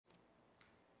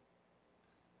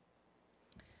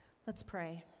Let's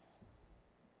pray.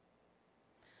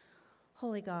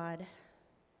 Holy God,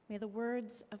 may the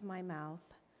words of my mouth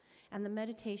and the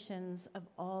meditations of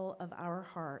all of our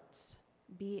hearts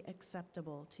be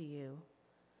acceptable to you,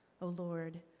 O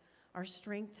Lord, our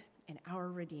strength and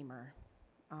our Redeemer.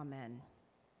 Amen.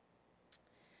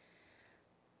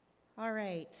 All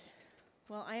right.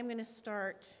 Well, I am going to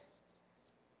start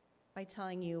by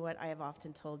telling you what I have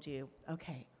often told you.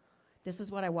 Okay, this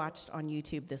is what I watched on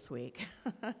YouTube this week.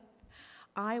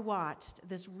 I watched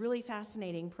this really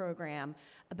fascinating program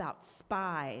about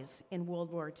spies in World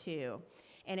War II.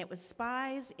 And it was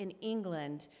spies in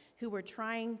England who were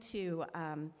trying to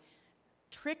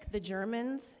trick the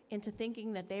Germans into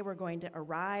thinking that they were going to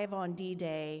arrive on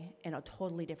D-Day in a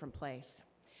totally different place.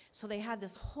 So they had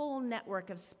this whole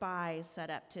network of spies set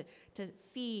up to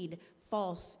feed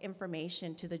false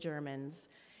information to the Germans.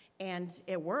 And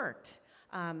it worked.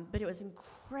 But it was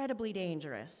incredibly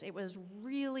dangerous. It was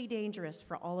really dangerous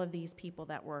for all of these people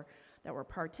that were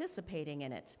participating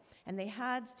in it. And they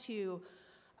had to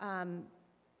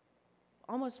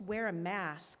almost wear a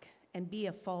mask and be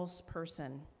a false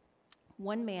person.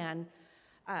 One man,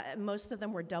 most of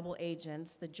them were double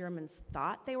agents. The Germans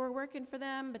thought they were working for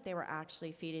them, but they were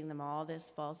actually feeding them all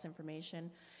this false information.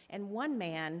 And one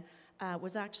man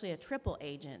was actually a triple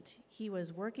agent. He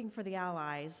was working for the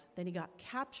Allies, then he got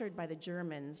captured by the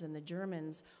Germans, and the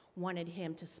Germans wanted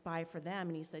him to spy for them,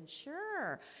 and he said,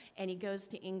 sure. And he goes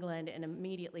to England and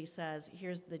immediately says,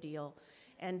 here's the deal.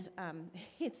 And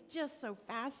it's just so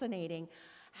fascinating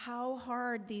how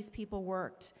hard these people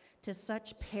worked to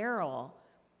such peril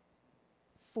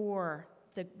for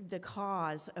the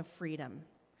cause of freedom,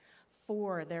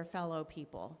 for their fellow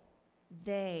people.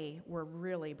 They were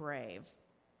really brave.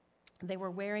 They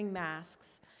were wearing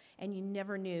masks, and you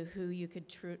never knew who you could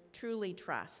truly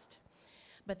trust.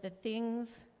 But the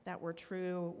things that were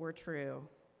true,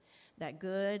 that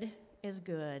good is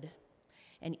good,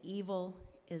 and evil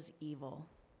is evil.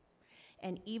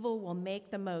 And evil will make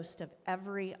the most of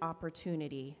every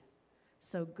opportunity,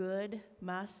 so good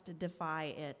must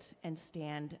defy it and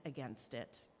stand against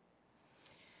it.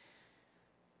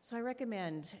 So I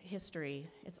recommend history.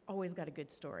 It's always got a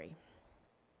good story.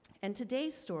 And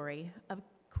today's story of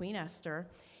Queen Esther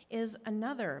is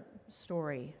another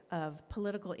story of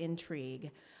political intrigue,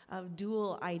 of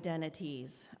dual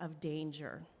identities, of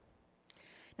danger.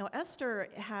 Now, Esther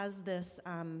has this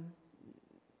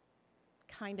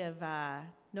kind of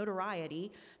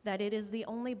notoriety that it is the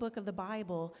only book of the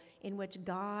Bible in which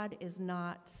God is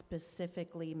not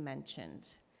specifically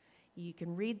mentioned. You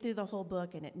can read through the whole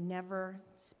book and it never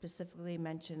specifically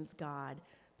mentions God.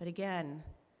 But again,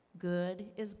 good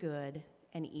is good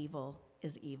and evil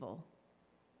is evil.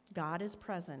 God is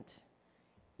present,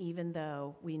 even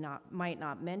though we might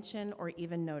not mention or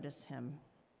even notice him.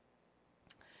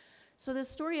 So the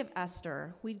story of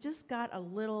Esther, we just got a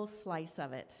little slice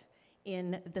of it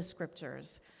in the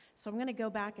scriptures. So I'm going to go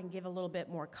back and give a little bit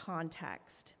more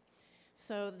context.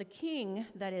 So the king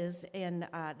that is in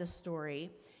the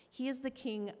story, he is the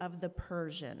king of the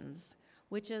Persians,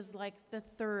 which is like the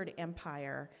third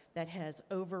empire that has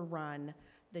overrun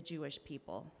the Jewish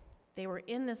people. They were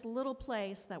in this little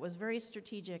place that was very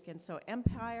strategic, and so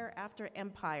empire after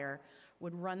empire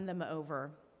would run them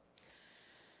over.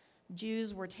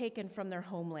 Jews were taken from their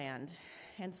homeland,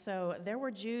 and so there were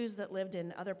Jews that lived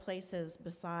in other places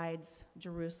besides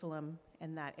Jerusalem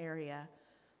and that area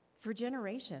for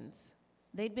generations.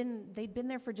 They'd been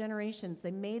there for generations.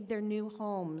 They made their new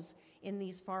homes in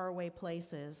these faraway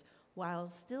places while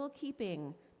still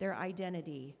keeping their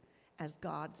identity as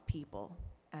God's people,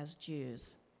 as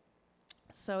Jews.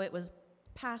 So it was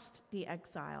past the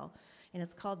exile, and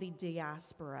it's called the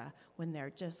diaspora, when they're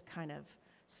just kind of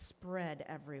spread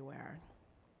everywhere.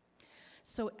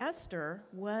 So Esther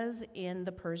was in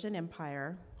the Persian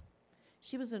Empire.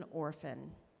 She was an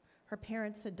orphan. Her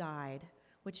parents had died,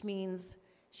 which means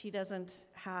she doesn't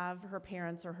have her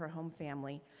parents or her home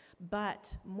family.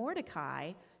 But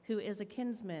Mordecai, who is a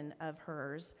kinsman of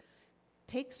hers,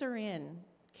 takes her in,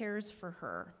 cares for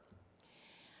her.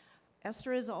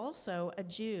 Esther is also a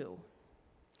Jew.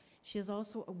 She is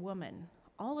also a woman.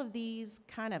 All of these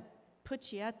kind of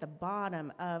put you at the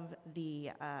bottom of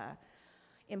the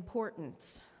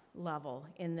importance level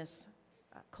in this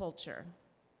culture.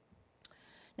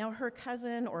 Now, her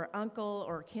cousin or uncle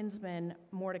or kinsman,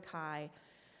 Mordecai,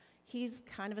 he's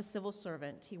kind of a civil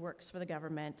servant. He works for the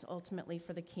government, ultimately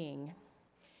for the king.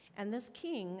 And this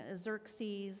king,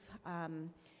 Xerxes,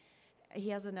 he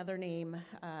has another name,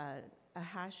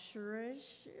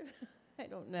 Ahasuerus. I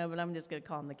don't know, but I'm just going to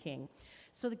call him the king.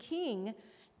 So the king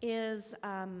is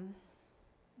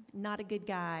not a good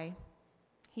guy.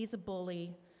 He's a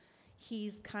bully.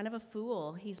 He's kind of a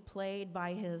fool. He's played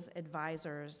by his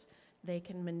advisors. They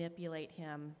can manipulate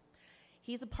him.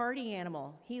 He's a party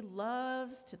animal. He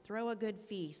loves to throw a good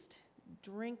feast,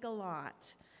 drink a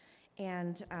lot,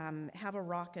 and have a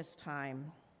raucous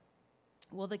time.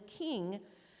 Well, the king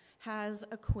has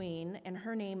a queen, and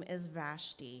her name is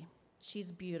Vashti.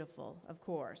 She's beautiful, of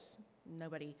course.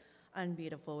 Nobody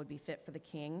unbeautiful would be fit for the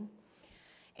king.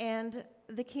 And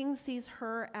the king sees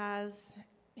her as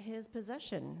his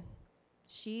possession.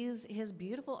 She's his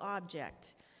beautiful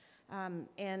object.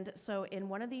 And so in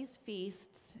one of these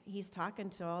feasts, he's talking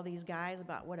to all these guys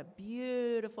about what a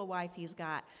beautiful wife he's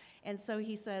got. And so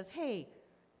he says, hey,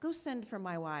 go send for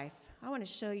my wife. I want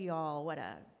to show you all what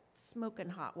a smoking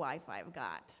hot wife I've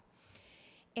got.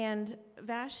 And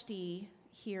Vashti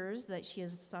hears that she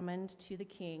is summoned to the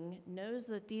king, knows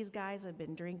that these guys have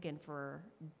been drinking for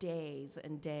days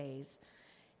and days,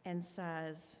 and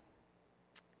says,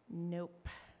 nope,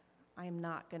 I am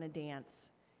not going to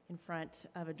dance in front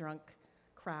of a drunk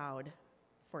crowd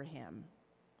for him.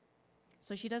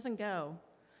 So she doesn't go,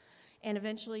 and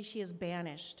eventually she is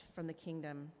banished from the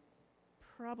kingdom.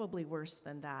 Probably worse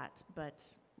than that, but,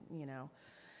 you know.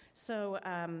 So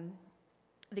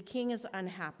the king is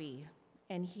unhappy,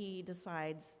 and he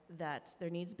decides that there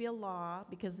needs to be a law,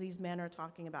 because these men are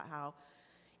talking about how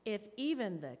if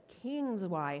even the king's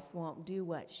wife won't do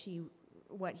what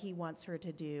he wants her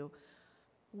to do,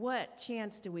 what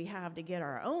chance do we have to get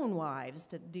our own wives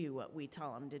to do what we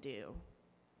tell them to do?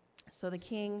 So the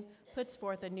king puts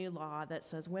forth a new law that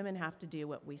says women have to do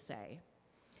what we say.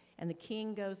 And the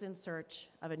king goes in search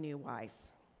of a new wife,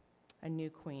 a new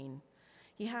queen.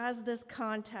 He has this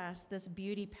contest, this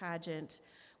beauty pageant,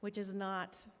 which is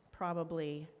not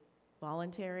probably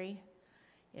voluntary.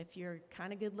 If you're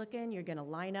kind of good looking, you're going to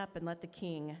line up and let the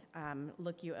king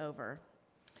look you over.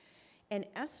 And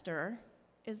Esther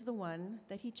is the one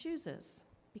that he chooses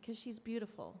because she's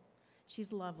beautiful.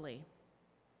 She's lovely.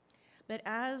 But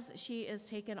as she is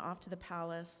taken off to the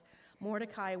palace,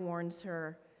 Mordecai warns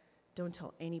her, don't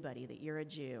tell anybody that you're a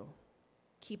Jew.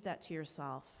 Keep that to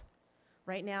yourself.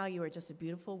 Right now, you are just a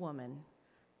beautiful woman.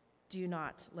 Do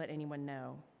not let anyone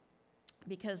know.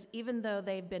 Because even though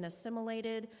they've been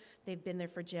assimilated, they've been there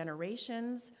for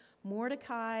generations,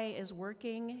 Mordecai is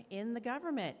working in the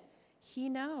government. He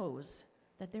knows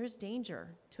that there's danger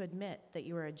to admit that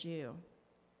you are a Jew.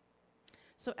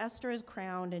 So Esther is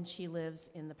crowned and she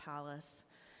lives in the palace.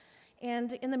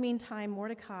 And in the meantime,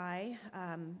 Mordecai,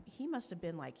 he must have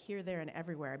been like here, there, and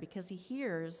everywhere, because he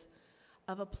hears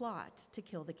of a plot to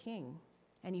kill the king.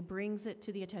 And he brings it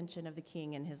to the attention of the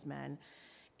king and his men,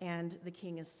 and the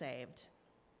king is saved.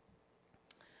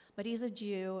 But he's a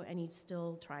Jew, and he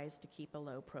still tries to keep a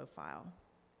low profile.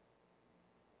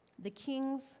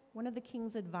 One of the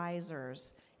king's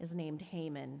advisors is named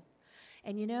Haman.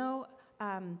 And you know,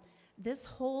 this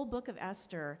whole book of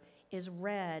Esther is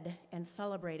read and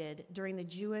celebrated during the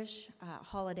Jewish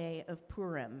holiday of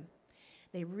Purim.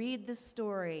 They read this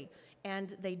story,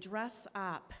 and they dress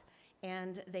up,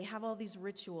 and they have all these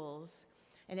rituals.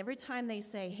 And every time they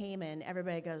say Haman,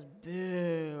 everybody goes,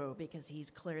 boo, because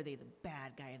he's clearly the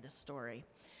bad guy in the story.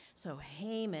 So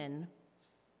Haman,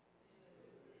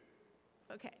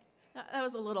 okay, that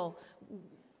was a little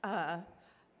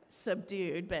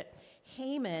subdued, but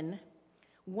Haman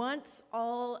wants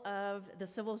all of the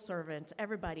civil servants,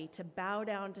 everybody, to bow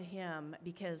down to him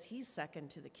because he's second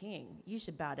to the king. You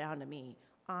should bow down to me.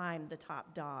 I'm the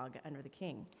top dog under the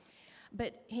king.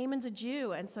 But Haman's a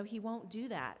Jew, and so he won't do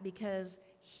that because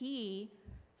he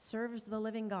serves the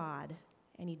living God,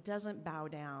 and he doesn't bow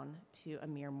down to a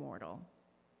mere mortal.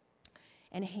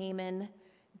 And Haman,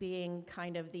 being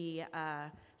kind of the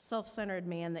self-centered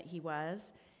man that he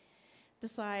was,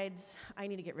 decides, I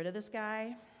need to get rid of this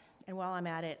guy, and while I'm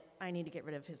at it, I need to get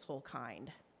rid of his whole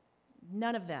kind.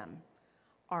 None of them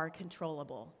are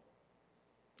controllable,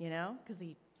 you know, because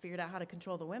he figured out how to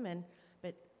control the women,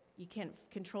 but you can't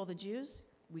control the Jews.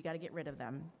 We got to get rid of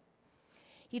them.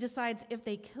 He decides if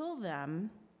they kill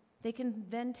them, they can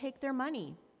then take their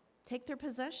money, take their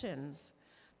possessions,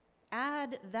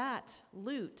 add that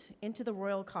loot into the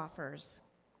royal coffers.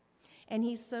 And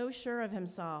he's so sure of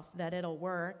himself that it'll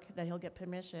work, that he'll get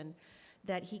permission,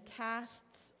 that he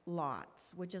casts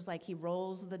lots, which is like he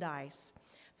rolls the dice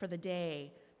for the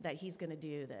day that he's going to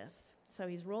do this. So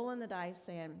he's rolling the dice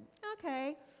saying,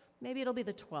 okay, maybe it'll be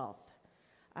the 12th.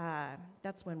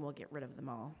 That's when we'll get rid of them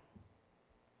all.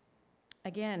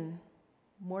 Again,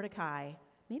 Mordecai,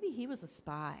 maybe he was a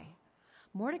spy.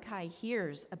 Mordecai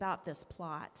hears about this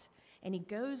plot, and he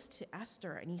goes to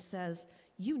Esther, and he says,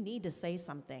 you need to say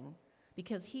something,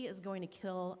 because he is going to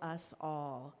kill us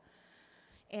all.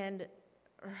 And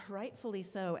rightfully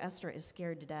so, Esther is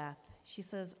scared to death. She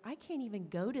says, I can't even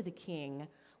go to the king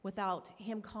without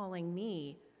him calling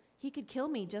me. He could kill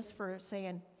me just for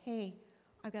saying, hey,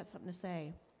 I've got something to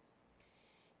say.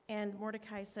 And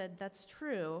Mordecai said, that's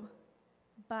true,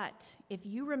 but if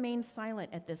you remain silent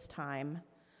at this time,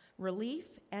 relief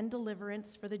and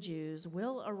deliverance for the Jews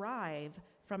will arrive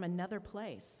from another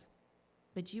place,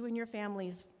 but you and your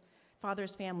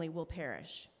father's family will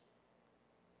perish.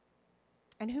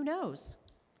 And who knows?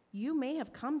 You may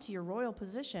have come to your royal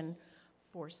position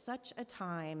for such a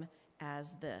time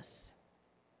as this.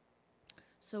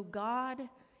 So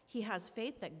he has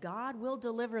faith that God will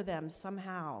deliver them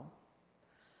somehow.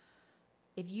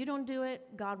 If you don't do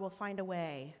it, God will find a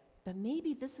way. But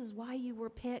maybe this is why you were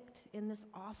picked in this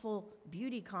awful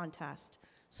beauty contest,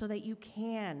 so that you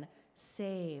can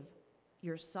save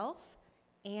yourself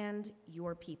and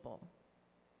your people.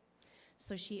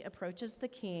 So she approaches the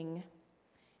king,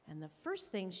 and the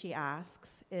first thing she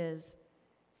asks is,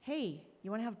 hey,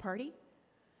 you want to have a party?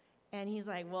 And he's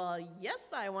like, well,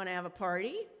 yes, I want to have a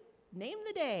party. Name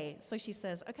the day. So she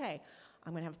says, okay,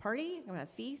 I'm going to have a party. I'm going to have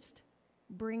a feast.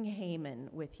 Bring Haman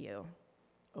with you.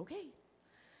 Okay.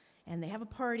 And they have a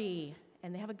party,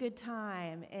 and they have a good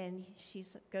time. And she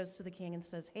goes to the king and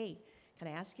says, hey, can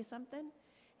I ask you something?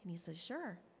 And he says,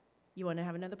 sure. You want to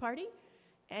have another party?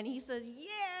 And he says,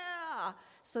 yeah.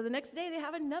 So the next day they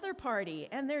have another party,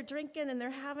 and they're drinking, and they're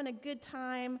having a good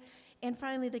time. And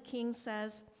finally the king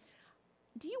says,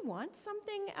 do you want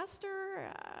something,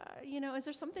 Esther? Is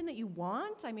there something that you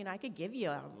want? I mean, I could give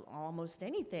you almost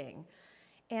anything.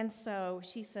 And so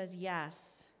she says,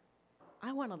 yes,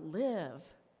 I want to live.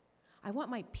 I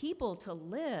want my people to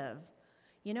live.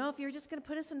 If you're just going to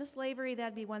put us into slavery,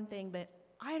 that'd be one thing, but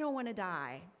I don't want to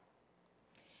die.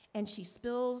 And she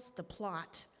spills the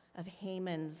plot of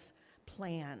Haman's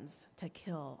plans to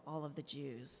kill all of the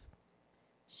Jews.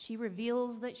 She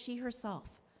reveals that she herself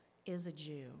is a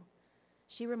Jew.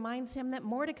 She reminds him that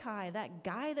Mordecai, that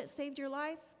guy that saved your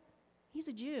life, he's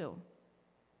a Jew.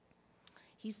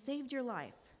 He saved your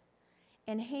life.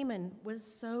 And Haman was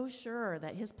so sure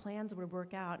that his plans would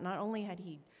work out. Not only had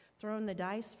he thrown the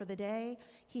dice for the day,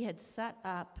 he had set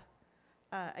up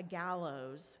a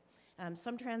gallows.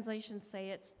 Some translations say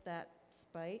it's that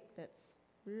spike that's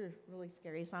really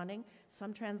scary sounding.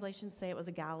 Some translations say it was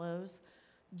a gallows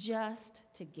just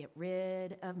to get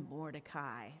rid of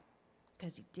Mordecai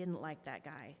because he didn't like that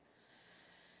guy.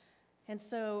 And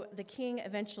so the king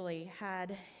eventually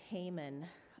had Haman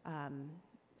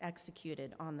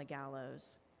executed on the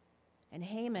gallows. And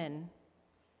Haman,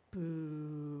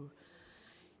 boo,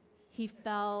 he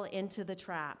fell into the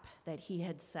trap that he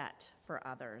had set for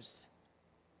others.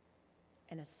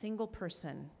 And a single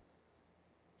person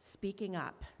speaking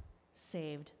up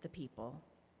saved the people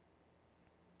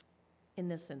in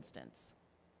this instance.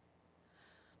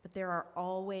 But there are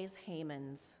always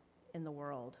Hamans in the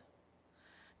world.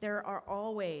 There are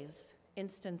always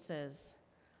instances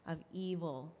of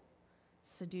evil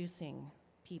seducing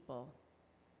people.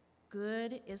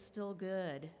 Good is still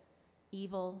good.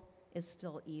 Evil is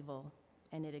still evil,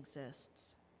 and it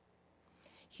exists.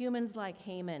 Humans like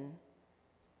Haman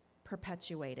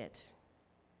perpetuate it.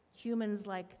 Humans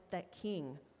like that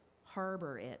king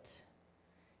harbor it.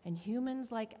 And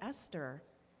humans like Esther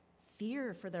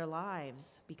fear for their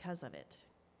lives because of it.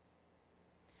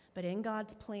 But in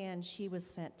God's plan, she was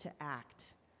sent to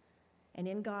act. And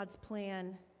in God's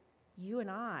plan, you and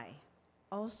I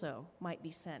also might be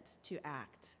sent to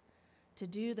act, to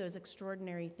do those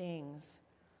extraordinary things,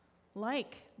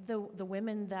 like the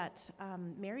women that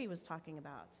Mary was talking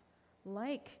about,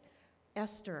 like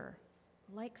Esther,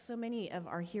 like so many of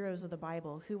our heroes of the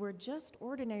Bible who were just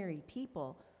ordinary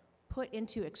people put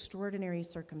into extraordinary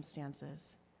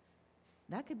circumstances.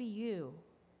 That could be you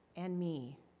and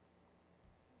me.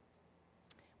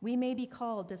 We may be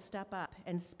called to step up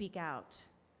and speak out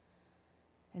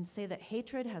and say that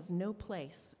hatred has no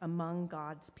place among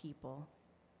God's people.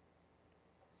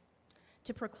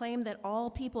 To proclaim that all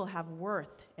people have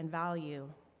worth and value,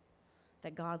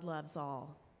 that God loves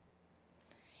all.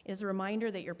 It is a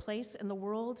reminder that your place in the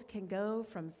world can go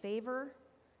from favor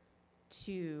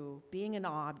to being an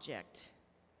object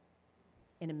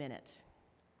in a minute.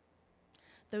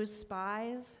 Those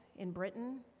spies in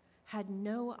Britain had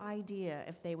no idea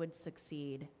if they would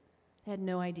succeed. They had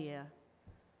no idea.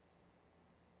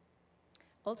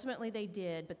 Ultimately, they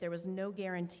did, but there was no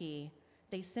guarantee.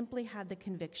 They simply had the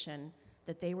conviction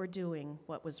that they were doing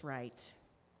what was right.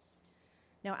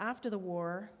 Now, after the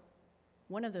war,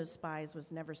 one of those spies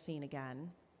was never seen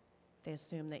again. They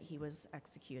assumed that he was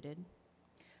executed.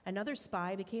 Another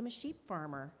spy became a sheep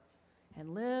farmer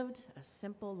and lived a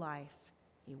simple life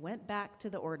He went back to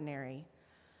the ordinary.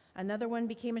 Another one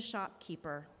became a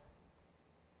shopkeeper.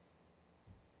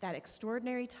 That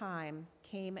extraordinary time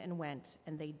came and went,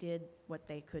 and they did what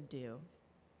they could do.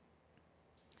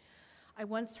 I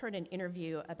once heard an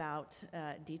interview about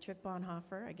Dietrich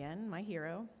Bonhoeffer, again, my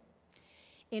hero,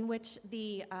 in which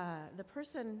the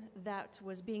person that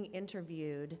was being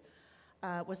interviewed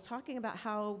was talking about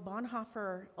how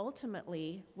Bonhoeffer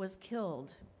ultimately was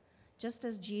killed. Just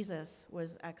as Jesus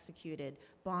was executed,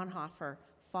 Bonhoeffer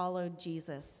followed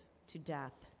Jesus to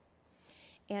death.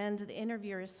 And the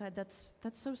interviewer said, that's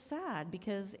so sad,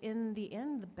 because in the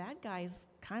end, the bad guys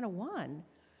kind of won.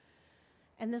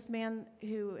 And this man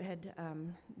who had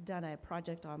done a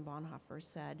project on Bonhoeffer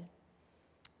said,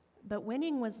 but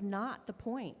winning was not the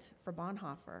point for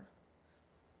Bonhoeffer.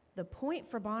 The point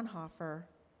for Bonhoeffer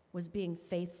was being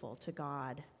faithful to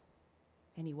God.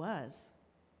 And he was.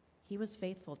 He was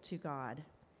faithful to God.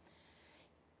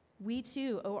 We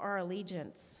too owe our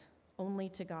allegiance only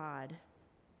to God,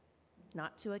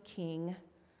 not to a king,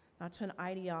 not to an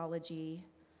ideology,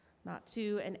 not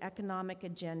to an economic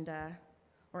agenda,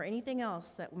 or anything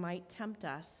else that might tempt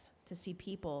us to see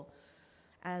people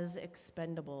as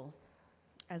expendable,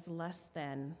 as less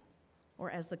than, or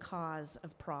as the cause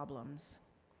of problems.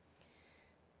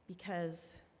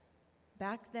 Because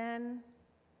back then,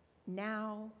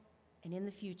 now, and in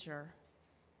the future,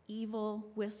 evil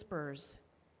whispers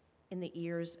in the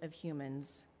ears of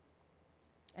humans,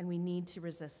 and we need to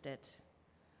resist it.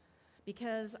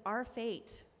 Because our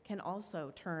fate can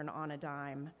also turn on a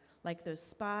dime, like those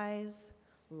spies,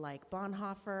 like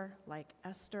Bonhoeffer, like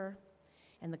Esther.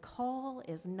 And the call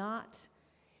is not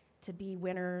to be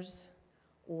winners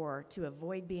or to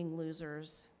avoid being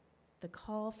losers. The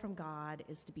call from God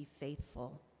is to be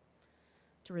faithful,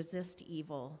 to resist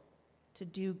evil, to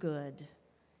do good,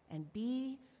 and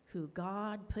be who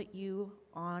God put you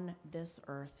on this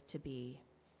earth to be.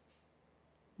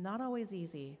 Not always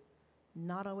easy,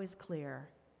 not always clear,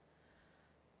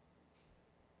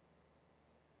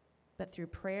 but through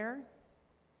prayer,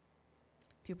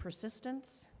 through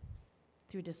persistence,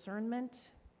 through discernment,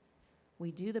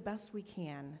 we do the best we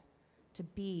can to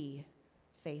be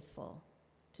faithful,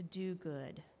 to do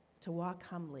good, to walk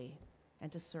humbly,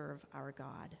 and to serve our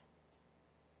God.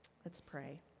 Let's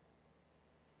pray.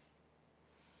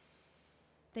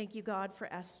 Thank you, God,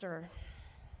 for Esther.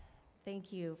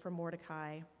 Thank you for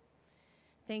Mordecai.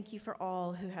 Thank you for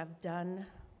all who have done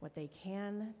what they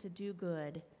can to do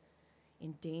good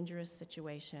in dangerous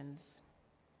situations.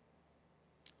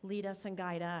 Lead us and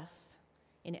guide us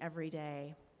in every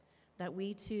day, that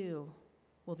we too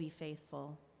will be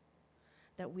faithful,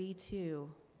 that we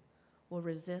too will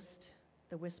resist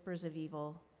the whispers of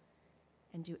evil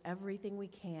and do everything we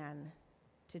can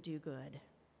to do good.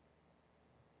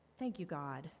 Thank you,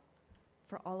 God,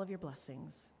 for all of your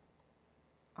blessings.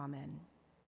 Amen.